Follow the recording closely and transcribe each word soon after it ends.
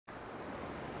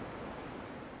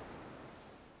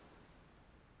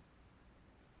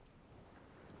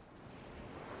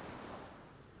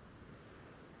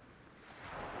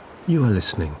You are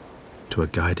listening to a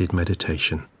guided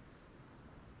meditation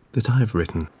that I have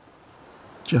written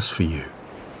just for you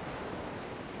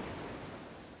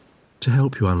to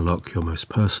help you unlock your most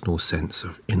personal sense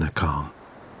of inner calm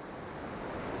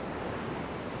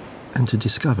and to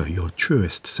discover your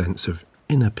truest sense of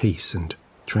inner peace and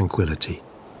tranquility.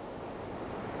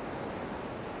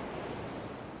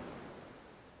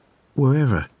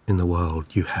 Wherever in the world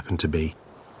you happen to be,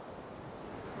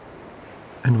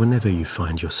 and whenever you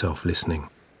find yourself listening,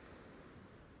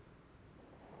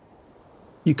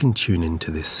 you can tune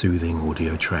into this soothing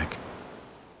audio track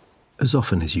as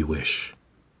often as you wish.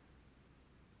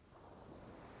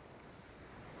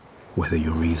 Whether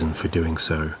your reason for doing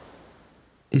so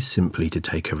is simply to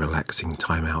take a relaxing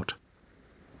time out,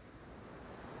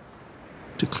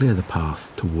 to clear the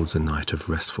path towards a night of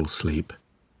restful sleep,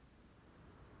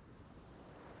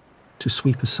 to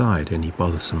sweep aside any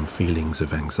bothersome feelings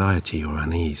of anxiety or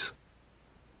unease,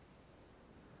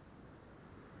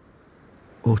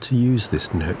 or to use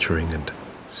this nurturing and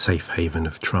safe haven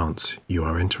of trance you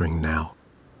are entering now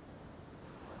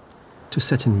to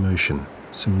set in motion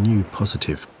some new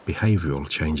positive behavioral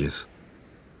changes.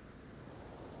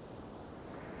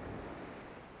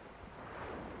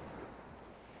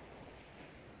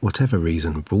 Whatever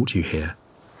reason brought you here,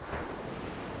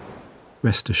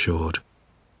 rest assured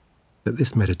that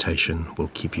this meditation will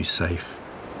keep you safe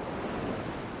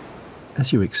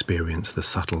as you experience the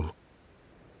subtle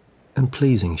and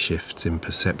pleasing shifts in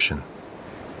perception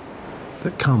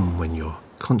that come when your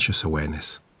conscious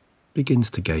awareness begins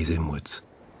to gaze inwards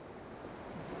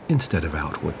instead of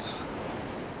outwards.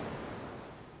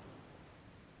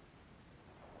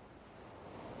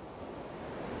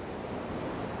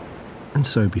 And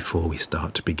so before we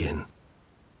start to begin,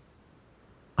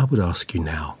 I would ask you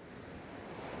now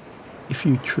if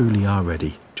you truly are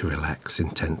ready to relax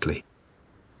intently.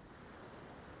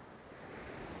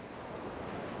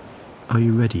 Are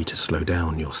you ready to slow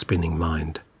down your spinning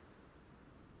mind?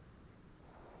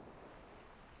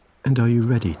 And are you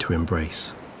ready to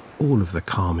embrace all of the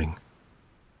calming,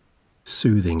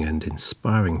 soothing and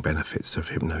inspiring benefits of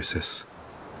hypnosis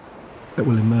that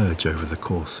will emerge over the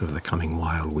course of the coming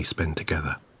while we spend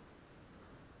together?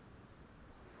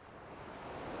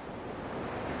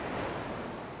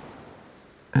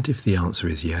 And if the answer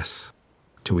is yes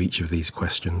to each of these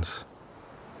questions,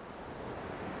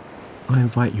 I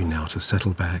invite you now to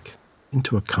settle back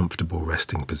into a comfortable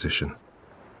resting position,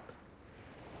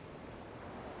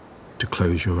 to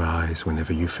close your eyes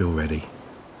whenever you feel ready,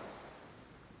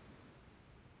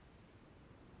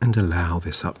 and allow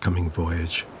this upcoming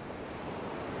voyage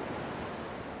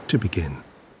to begin.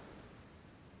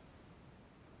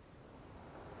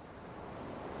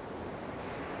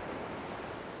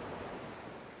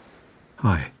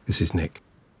 Hi, this is Nick,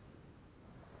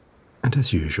 and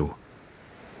as usual,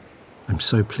 I'm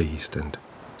so pleased and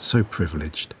so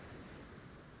privileged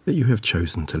that you have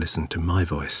chosen to listen to my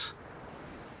voice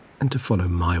and to follow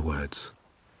my words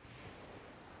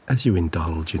as you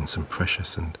indulge in some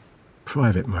precious and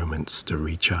private moments to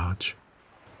recharge,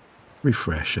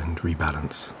 refresh and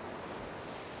rebalance.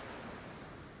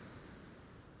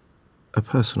 A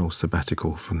personal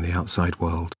sabbatical from the outside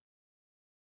world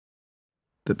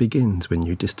that begins when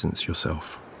you distance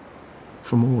yourself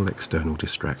from all external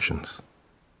distractions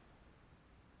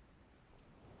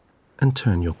and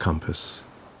turn your compass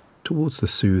towards the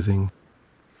soothing,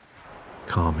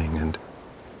 calming and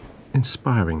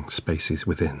inspiring spaces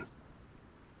within.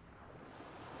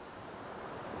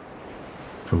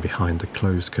 From behind the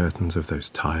closed curtains of those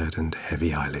tired and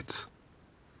heavy eyelids,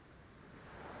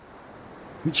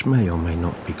 which may or may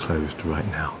not be closed right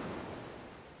now.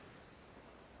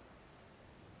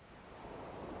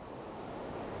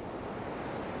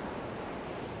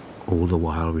 All the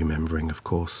while remembering, of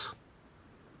course,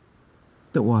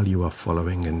 that while you are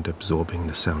following and absorbing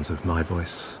the sounds of my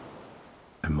voice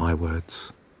and my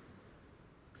words,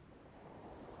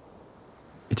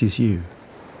 it is you,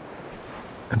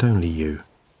 and only you,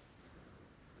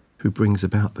 who brings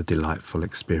about the delightful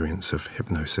experience of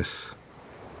hypnosis.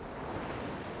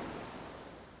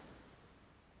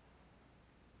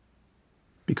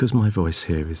 Because my voice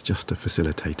here is just a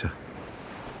facilitator,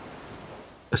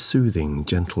 a soothing,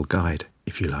 gentle guide,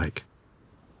 if you like,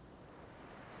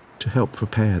 to help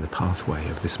prepare the pathway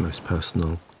of this most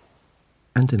personal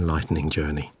and enlightening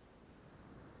journey.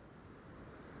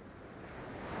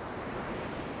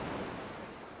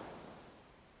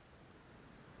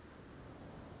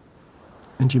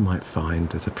 And you might find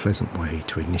that a pleasant way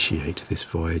to initiate this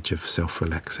voyage of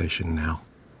self-relaxation now,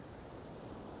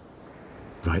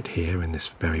 right here in this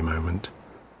very moment,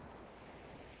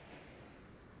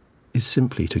 is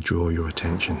simply to draw your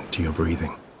attention to your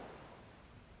breathing.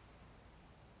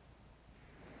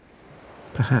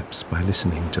 Perhaps by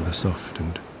listening to the soft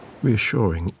and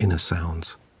reassuring inner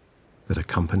sounds that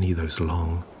accompany those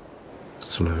long,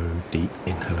 slow, deep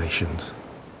inhalations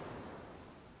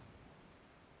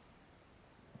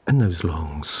and those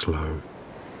long, slow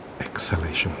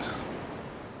exhalations.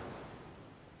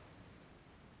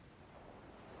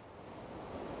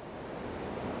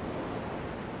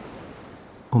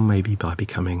 Or maybe by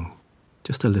becoming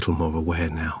just a little more aware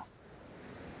now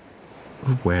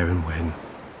of where and when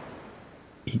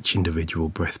each individual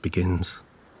breath begins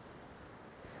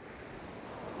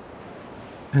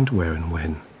and where and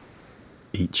when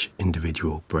each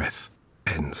individual breath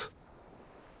ends.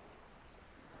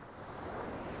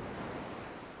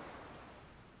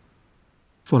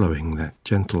 Following that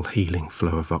gentle healing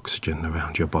flow of oxygen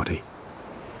around your body.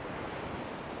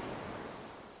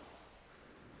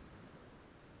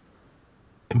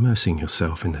 Immersing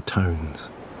yourself in the tones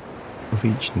of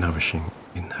each nourishing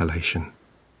inhalation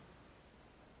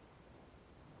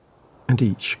and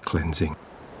each cleansing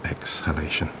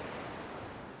exhalation.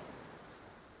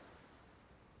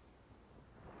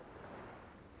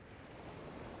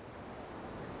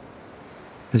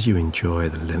 As you enjoy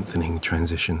the lengthening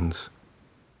transitions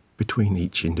between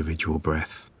each individual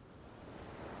breath,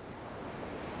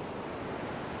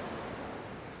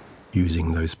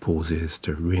 using those pauses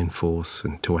to reinforce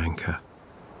and to anchor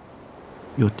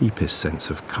your deepest sense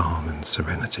of calm and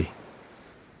serenity.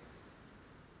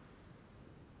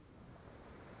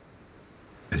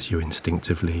 As you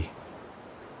instinctively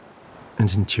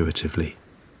and intuitively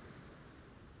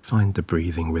find the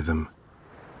breathing rhythm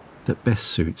that best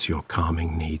suits your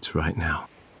calming needs right now.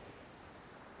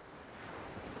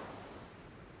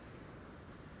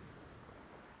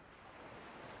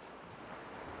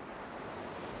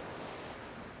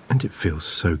 And it feels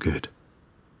so good,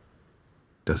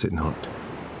 does it not?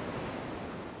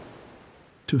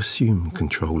 To assume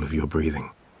control of your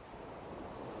breathing.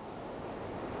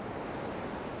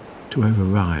 To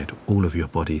override all of your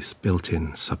body's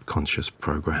built-in subconscious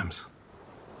programs.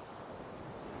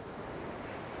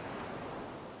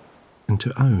 And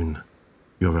to own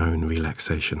your own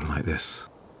relaxation like this.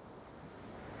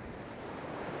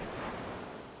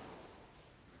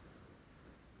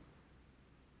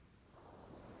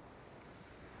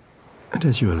 And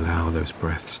as you allow those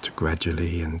breaths to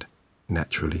gradually and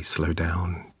naturally slow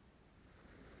down,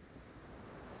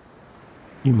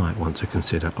 you might want to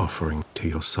consider offering to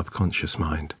your subconscious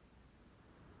mind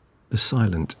the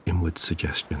silent inward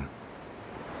suggestion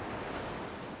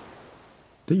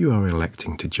that you are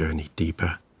electing to journey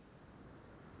deeper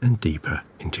and deeper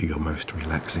into your most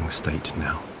relaxing state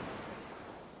now.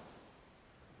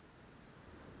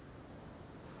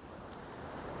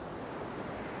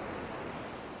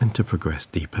 And to progress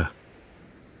deeper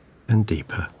and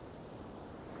deeper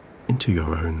into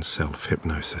your own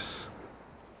self-hypnosis.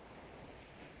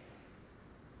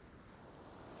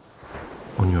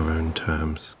 On your own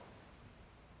terms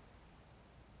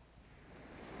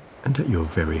and at your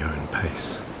very own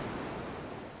pace.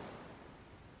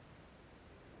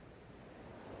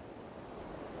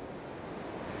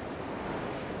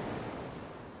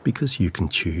 Because you can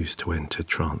choose to enter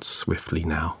trance swiftly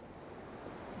now.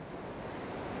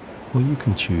 Or you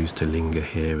can choose to linger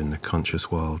here in the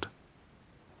conscious world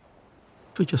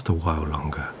for just a while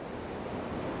longer.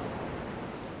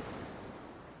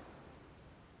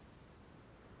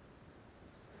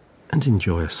 And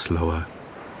enjoy a slower,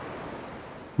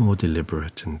 more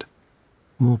deliberate and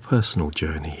more personal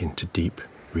journey into deep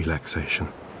relaxation.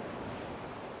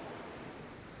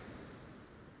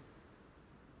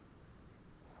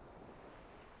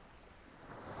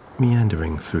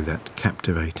 Meandering through that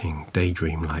captivating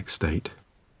daydream-like state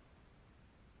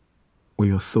where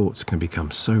your thoughts can become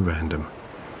so random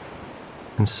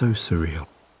and so surreal,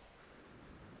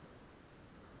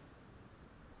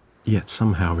 yet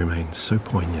somehow remain so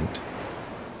poignant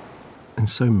and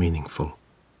so meaningful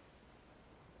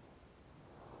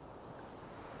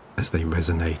as they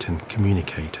resonate and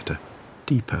communicate at a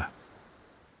deeper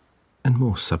and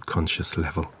more subconscious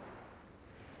level.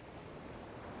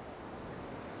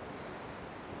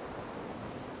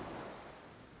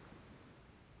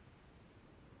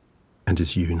 And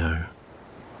as you know,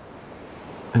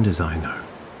 and as I know,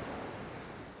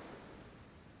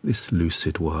 this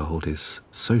lucid world is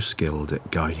so skilled at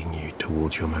guiding you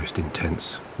towards your most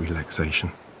intense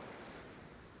relaxation.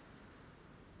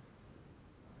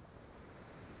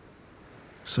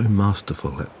 So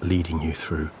masterful at leading you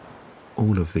through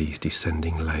all of these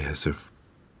descending layers of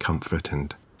comfort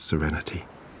and serenity.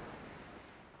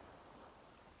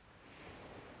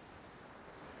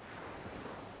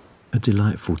 A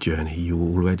delightful journey you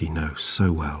already know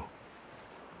so well,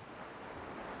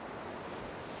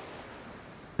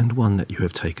 and one that you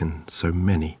have taken so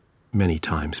many, many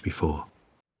times before.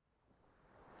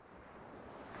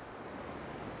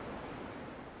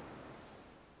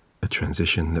 A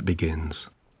transition that begins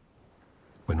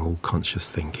when all conscious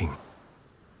thinking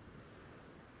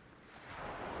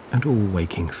and all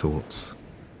waking thoughts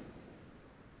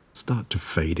start to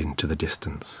fade into the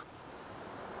distance.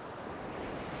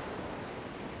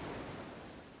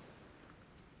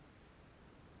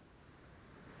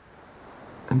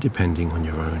 And depending on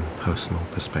your own personal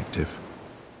perspective,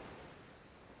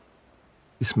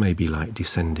 this may be like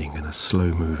descending in a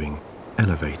slow-moving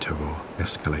elevator or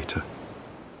escalator,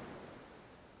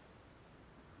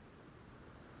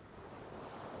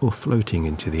 or floating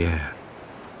into the air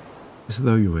as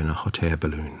though you were in a hot air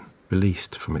balloon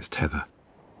released from its tether,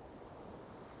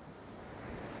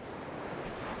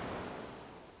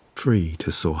 free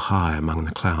to soar high among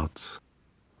the clouds,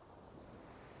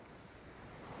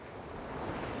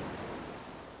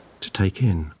 to take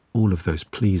in all of those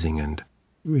pleasing and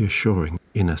reassuring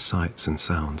inner sights and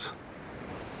sounds.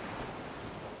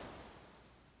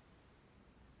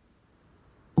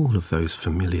 All of those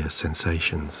familiar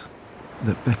sensations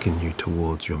that beckon you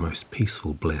towards your most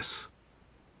peaceful bliss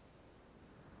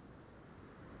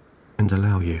and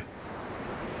allow you,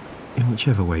 in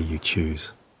whichever way you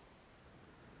choose,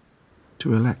 to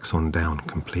relax on down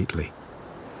completely,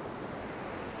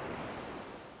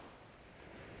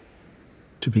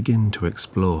 to begin to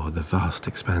explore the vast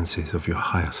expanses of your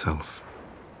higher self,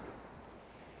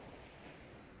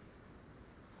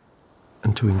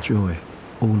 and to enjoy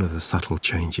all of the subtle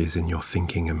changes in your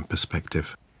thinking and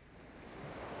perspective.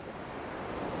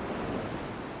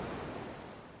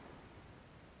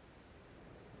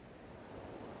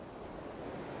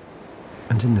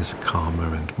 And in this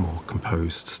calmer and more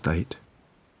composed state,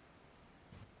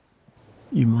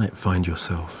 you might find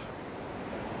yourself,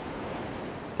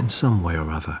 in some way or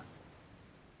other,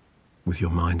 with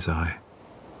your mind's eye,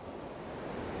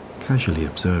 casually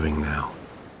observing now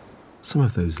some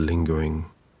of those lingering,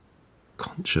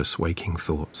 conscious waking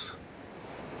thoughts.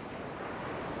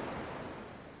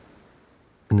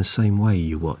 In the same way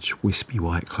you watch wispy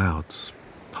white clouds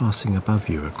passing above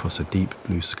you across a deep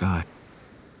blue sky,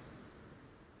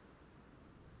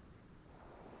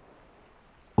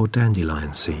 or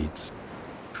dandelion seeds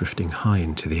drifting high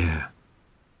into the air,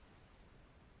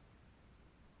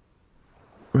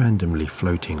 randomly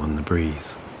floating on the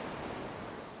breeze,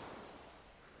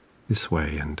 this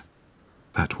way and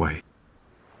that way,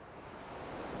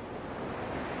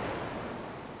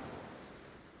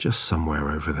 just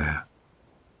somewhere over there.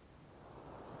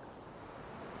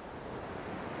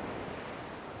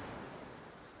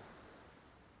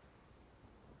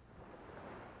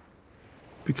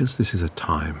 Because this is a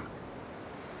time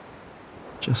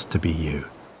just to be you.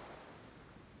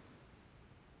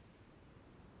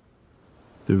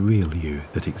 The real you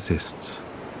that exists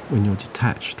when you're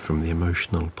detached from the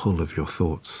emotional pull of your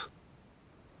thoughts.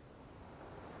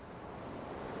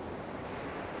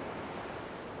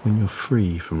 When you're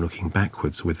free from looking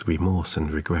backwards with remorse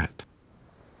and regret.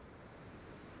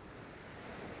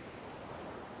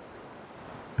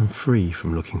 And free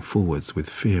from looking forwards with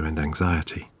fear and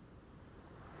anxiety.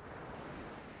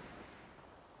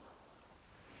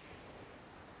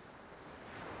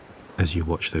 As you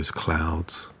watch those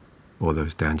clouds or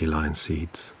those dandelion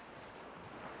seeds,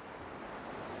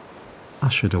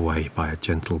 ushered away by a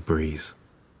gentle breeze,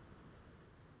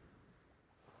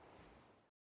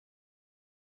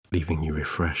 leaving you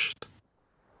refreshed,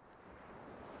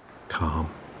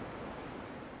 calm,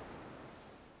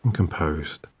 and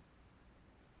composed.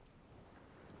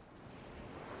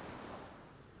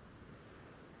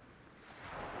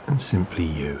 And simply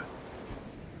you,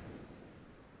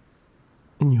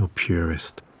 in your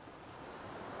purest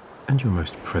and your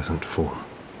most present form.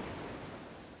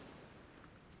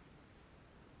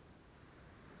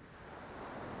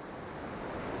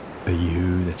 A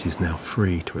you that is now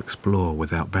free to explore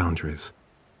without boundaries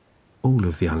all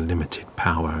of the unlimited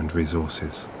power and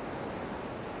resources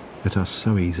that are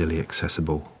so easily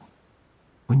accessible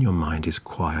when your mind is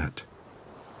quiet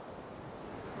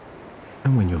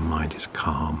and when your mind is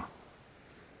calm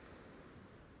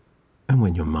and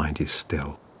when your mind is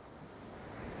still,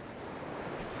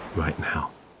 right now.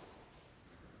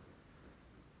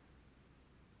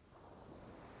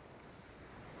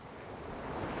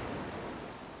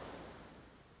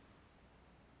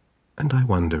 And I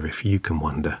wonder if you can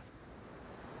wonder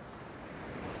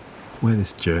where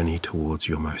this journey towards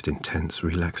your most intense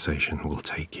relaxation will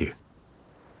take you.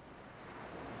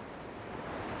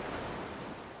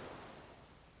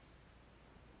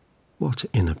 What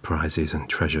inner prizes and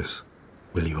treasures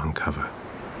will you uncover?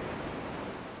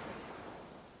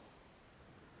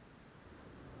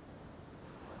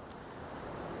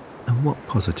 And what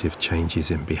positive changes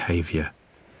in behaviour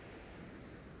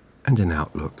and in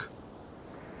outlook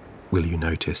will you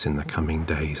notice in the coming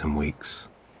days and weeks?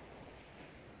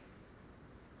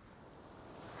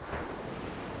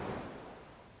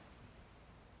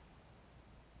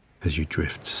 As you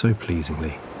drift so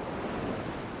pleasingly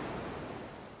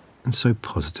and so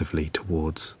positively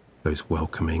towards those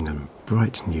welcoming and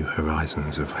bright new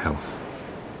horizons of health,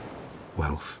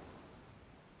 wealth,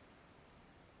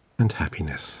 and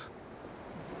happiness.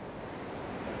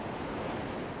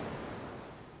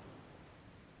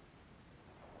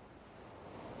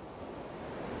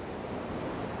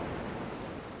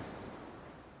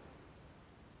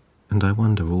 And I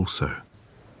wonder also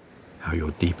how your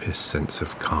deepest sense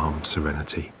of calm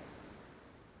serenity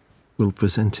will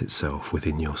present itself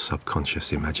within your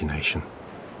subconscious imagination.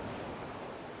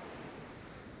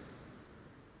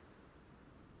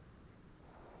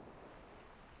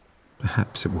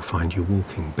 Perhaps it will find you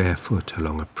walking barefoot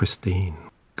along a pristine,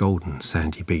 golden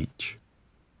sandy beach,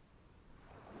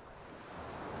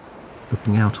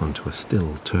 looking out onto a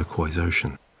still turquoise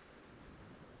ocean.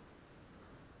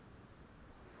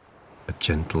 A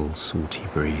gentle, salty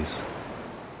breeze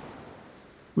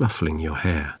ruffling your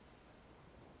hair,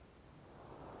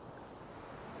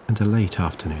 and a late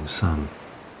afternoon sun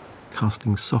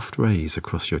casting soft rays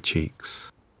across your cheeks,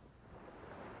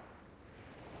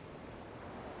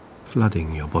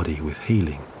 flooding your body with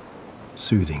healing,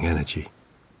 soothing energy.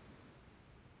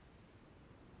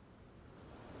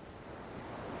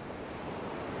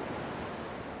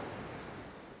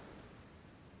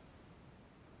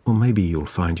 Or maybe you'll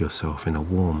find yourself in a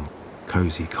warm,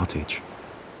 cosy cottage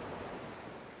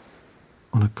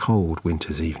on a cold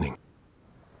winter's evening,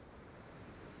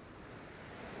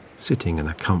 sitting in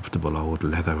a comfortable old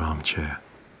leather armchair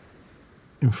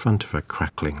in front of a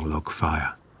crackling log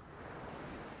fire,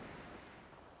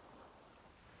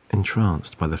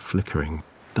 entranced by the flickering,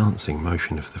 dancing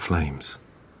motion of the flames,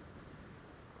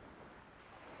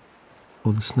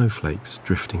 or the snowflakes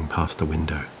drifting past the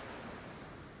window.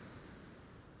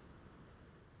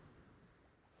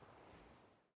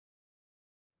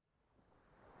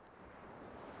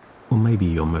 Or maybe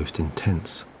your most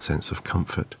intense sense of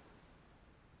comfort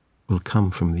will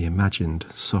come from the imagined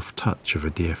soft touch of a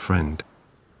dear friend,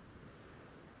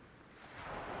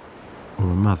 or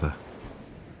a mother,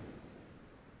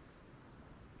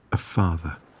 a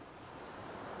father,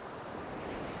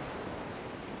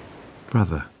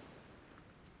 brother,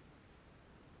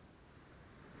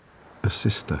 a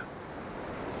sister,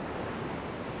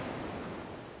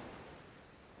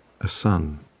 a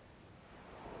son,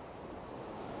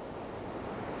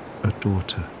 a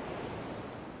daughter,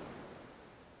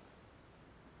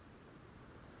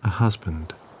 a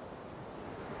husband,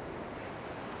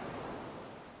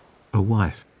 a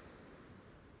wife,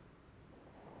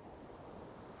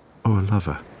 or a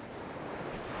lover.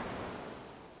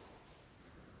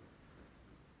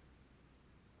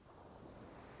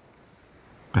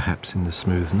 Perhaps in the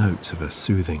smooth notes of a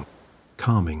soothing,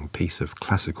 calming piece of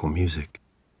classical music,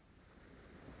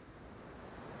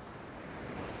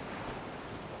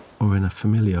 or in a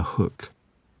familiar hook,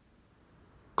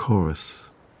 chorus,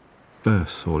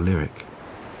 verse or lyric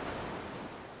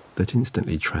that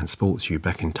instantly transports you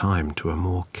back in time to a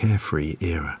more carefree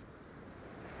era.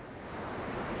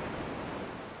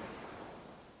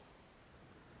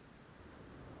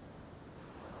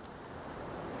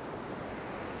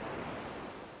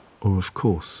 Or, of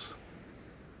course,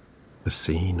 the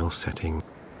scene or setting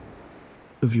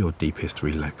of your deepest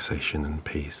relaxation and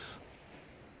peace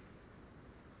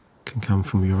can come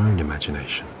from your own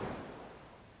imagination.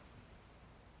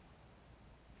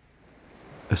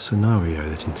 A scenario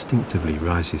that instinctively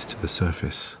rises to the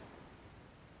surface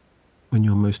when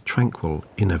your most tranquil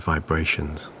inner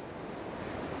vibrations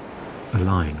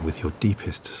align with your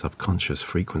deepest subconscious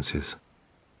frequencies.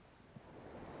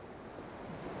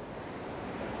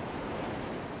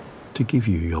 To give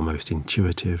you your most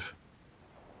intuitive,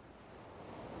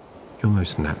 your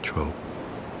most natural,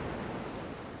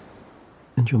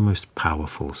 and your most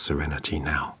powerful serenity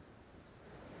now.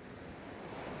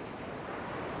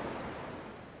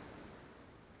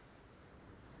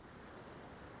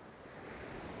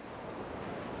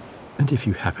 And if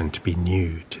you happen to be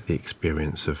new to the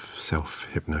experience of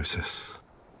self-hypnosis,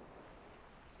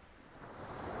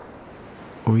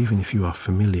 or even if you are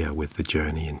familiar with the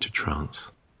journey into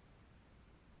trance,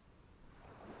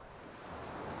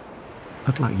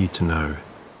 I'd like you to know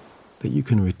that you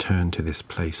can return to this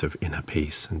place of inner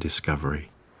peace and discovery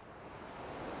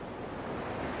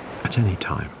at any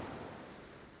time,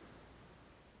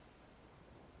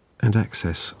 and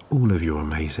access all of your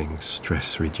amazing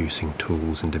stress-reducing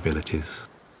tools and abilities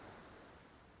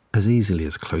as easily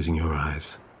as closing your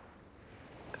eyes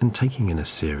and taking in a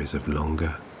series of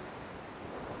longer,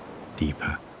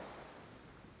 deeper,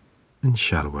 and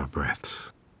shallower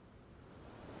breaths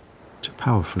to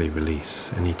powerfully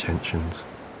release any tensions,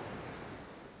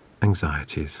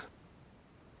 anxieties,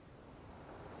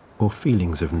 or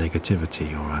feelings of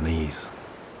negativity or unease,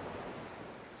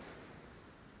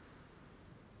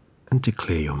 and to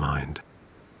clear your mind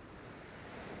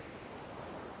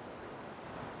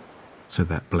so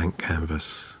that blank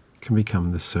canvas can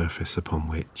become the surface upon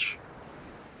which,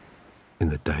 in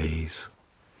the days,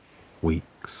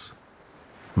 weeks,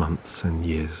 months and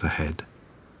years ahead,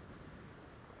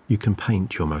 you can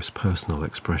paint your most personal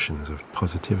expressions of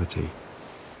positivity,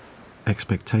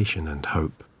 expectation and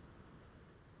hope.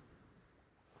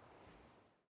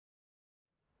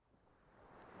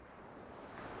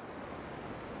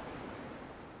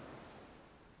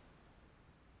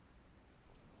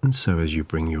 And so as you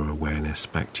bring your awareness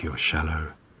back to your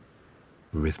shallow,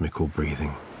 rhythmical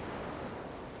breathing,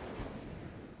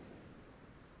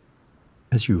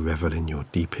 as you revel in your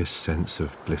deepest sense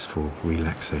of blissful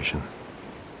relaxation,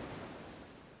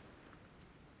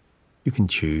 you can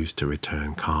choose to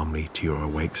return calmly to your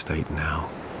awake state now,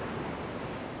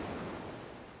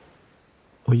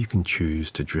 or you can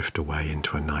choose to drift away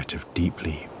into a night of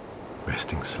deeply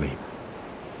resting sleep.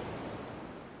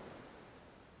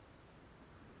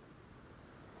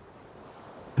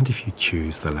 And if you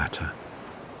choose the latter,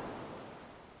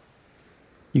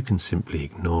 you can simply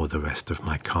ignore the rest of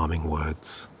my calming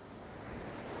words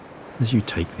as you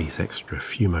take these extra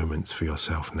few moments for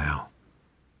yourself now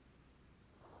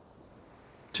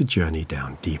to journey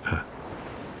down deeper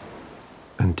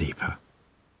and deeper.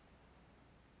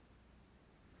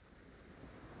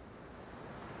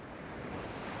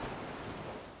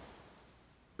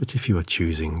 But if you are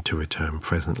choosing to return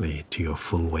presently to your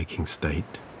full waking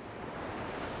state,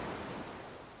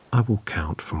 I will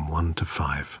count from 1 to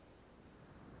 5.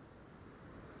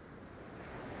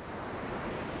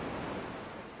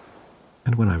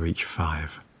 And when I reach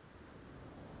 5,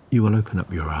 you will open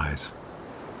up your eyes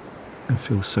and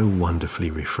feel so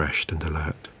wonderfully refreshed and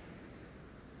alert,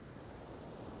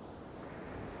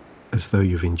 as though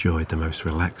you've enjoyed the most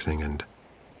relaxing and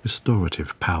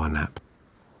restorative power nap.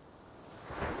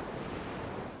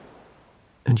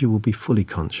 And you will be fully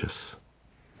conscious,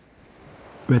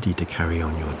 ready to carry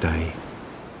on your day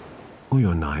or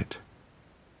your night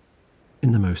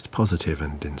in the most positive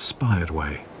and inspired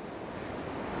way.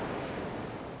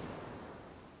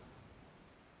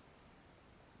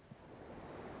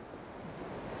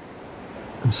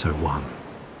 And so 1.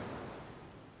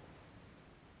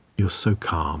 You're so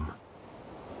calm,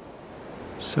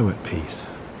 so at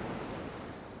peace,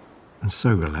 and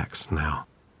so relaxed now.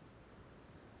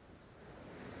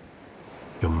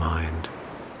 Your mind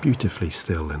beautifully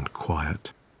still and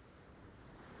quiet.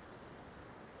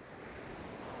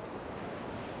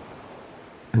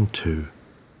 And 2,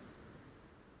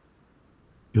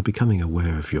 you're becoming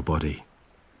aware of your body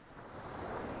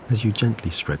as you gently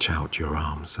stretch out your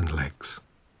arms and legs,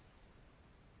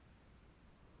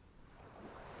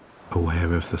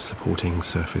 aware of the supporting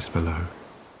surface below,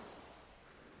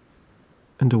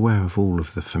 and aware of all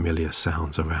of the familiar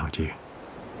sounds around you.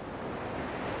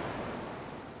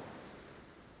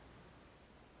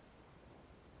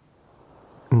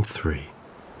 And 3,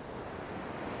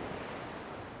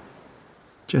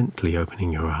 gently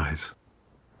opening your eyes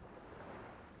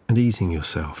and easing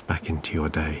yourself back into your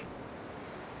day,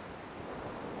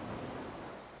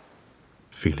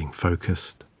 feeling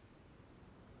focused,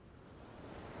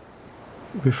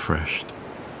 refreshed,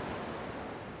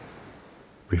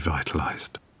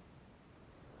 revitalized.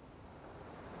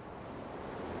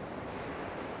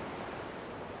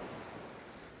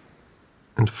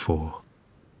 And 4,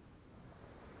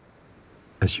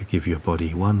 as you give your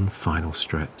body one final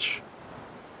stretch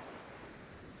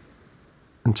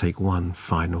and take one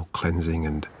final cleansing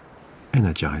and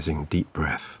energizing deep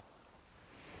breath.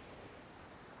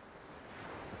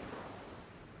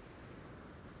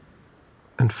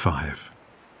 And 5,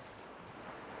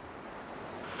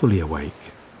 fully awake,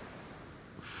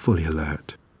 fully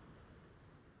alert,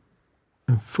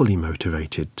 and fully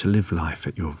motivated to live life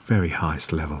at your very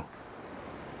highest level.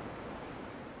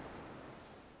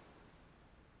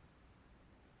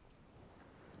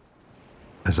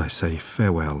 As I say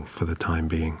farewell for the time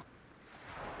being,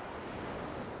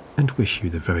 and wish you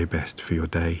the very best for your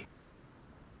day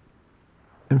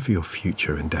and for your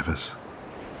future endeavors.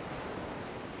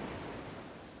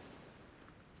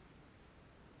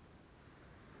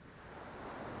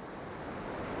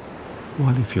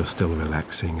 While if you're still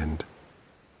relaxing and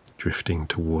drifting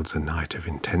towards a night of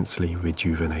intensely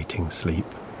rejuvenating sleep,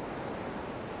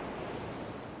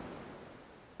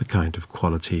 the kind of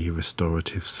quality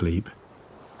restorative sleep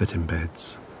that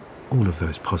embeds all of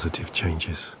those positive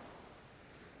changes,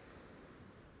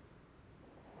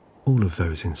 all of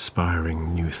those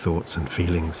inspiring new thoughts and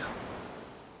feelings.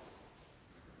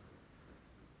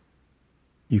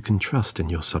 You can trust in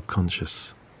your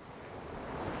subconscious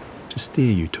to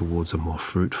steer you towards a more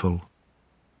fruitful,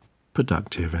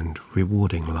 productive and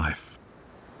rewarding life.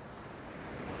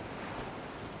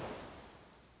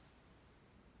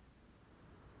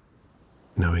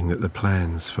 Knowing that the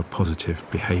plans for positive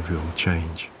behavioral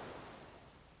change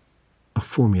are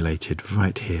formulated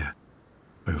right here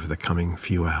over the coming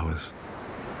few hours,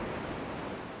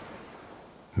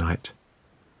 night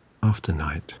after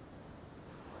night.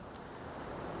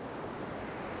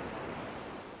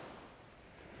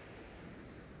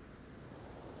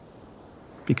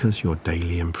 Because your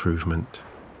daily improvement,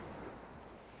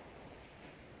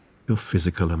 your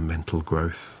physical and mental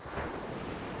growth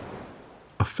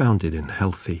are founded in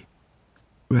healthy,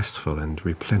 restful and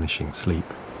replenishing sleep.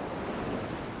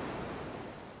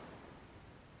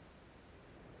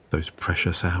 Those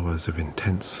precious hours of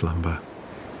intense slumber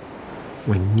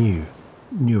when new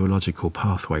neurological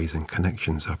pathways and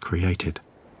connections are created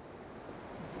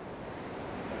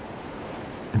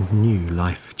and new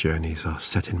life journeys are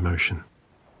set in motion.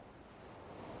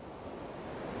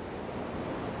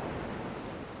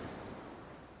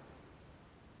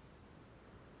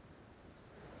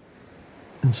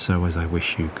 And so as I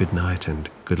wish you good night and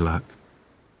good luck,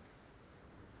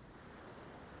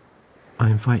 I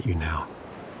invite you now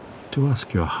to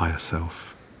ask your higher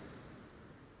self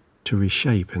to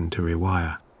reshape and to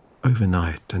rewire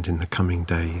overnight and in the coming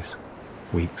days,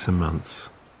 weeks and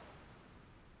months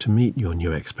to meet your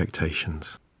new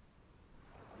expectations,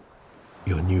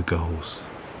 your new goals,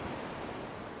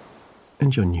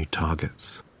 and your new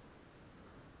targets.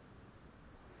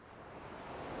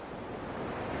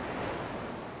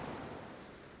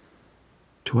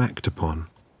 To act upon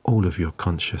all of your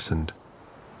conscious and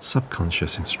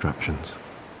subconscious instructions,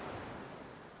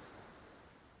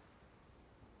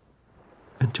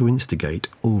 and to instigate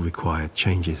all required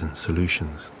changes and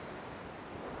solutions.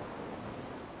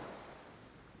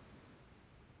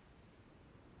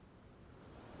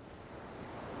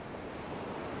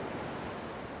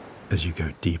 As you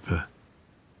go deeper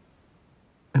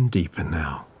and deeper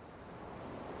now,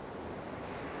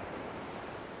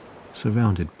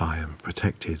 surrounded by and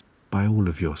protected by all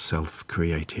of your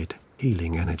self-created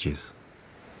healing energies,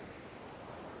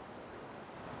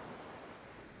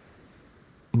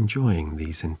 enjoying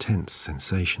these intense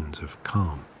sensations of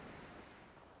calm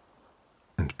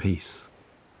and peace.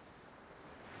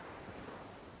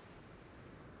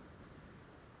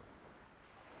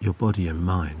 Your body and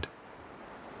mind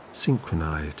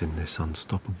synchronized in this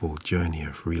unstoppable journey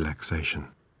of relaxation.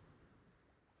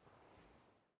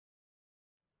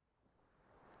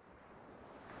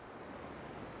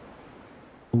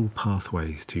 All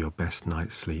pathways to your best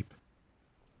night's sleep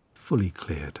fully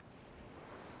cleared.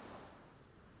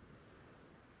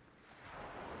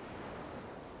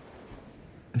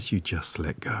 As you just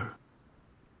let go.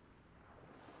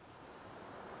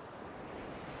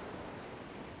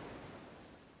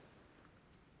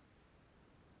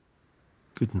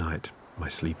 Good night, my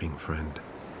sleeping friend,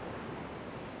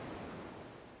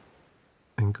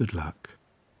 and good luck.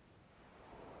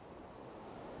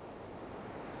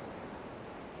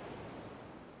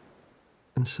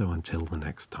 And so until the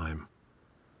next time,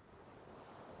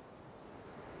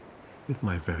 with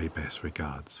my very best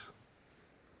regards,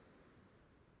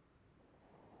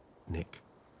 Nick.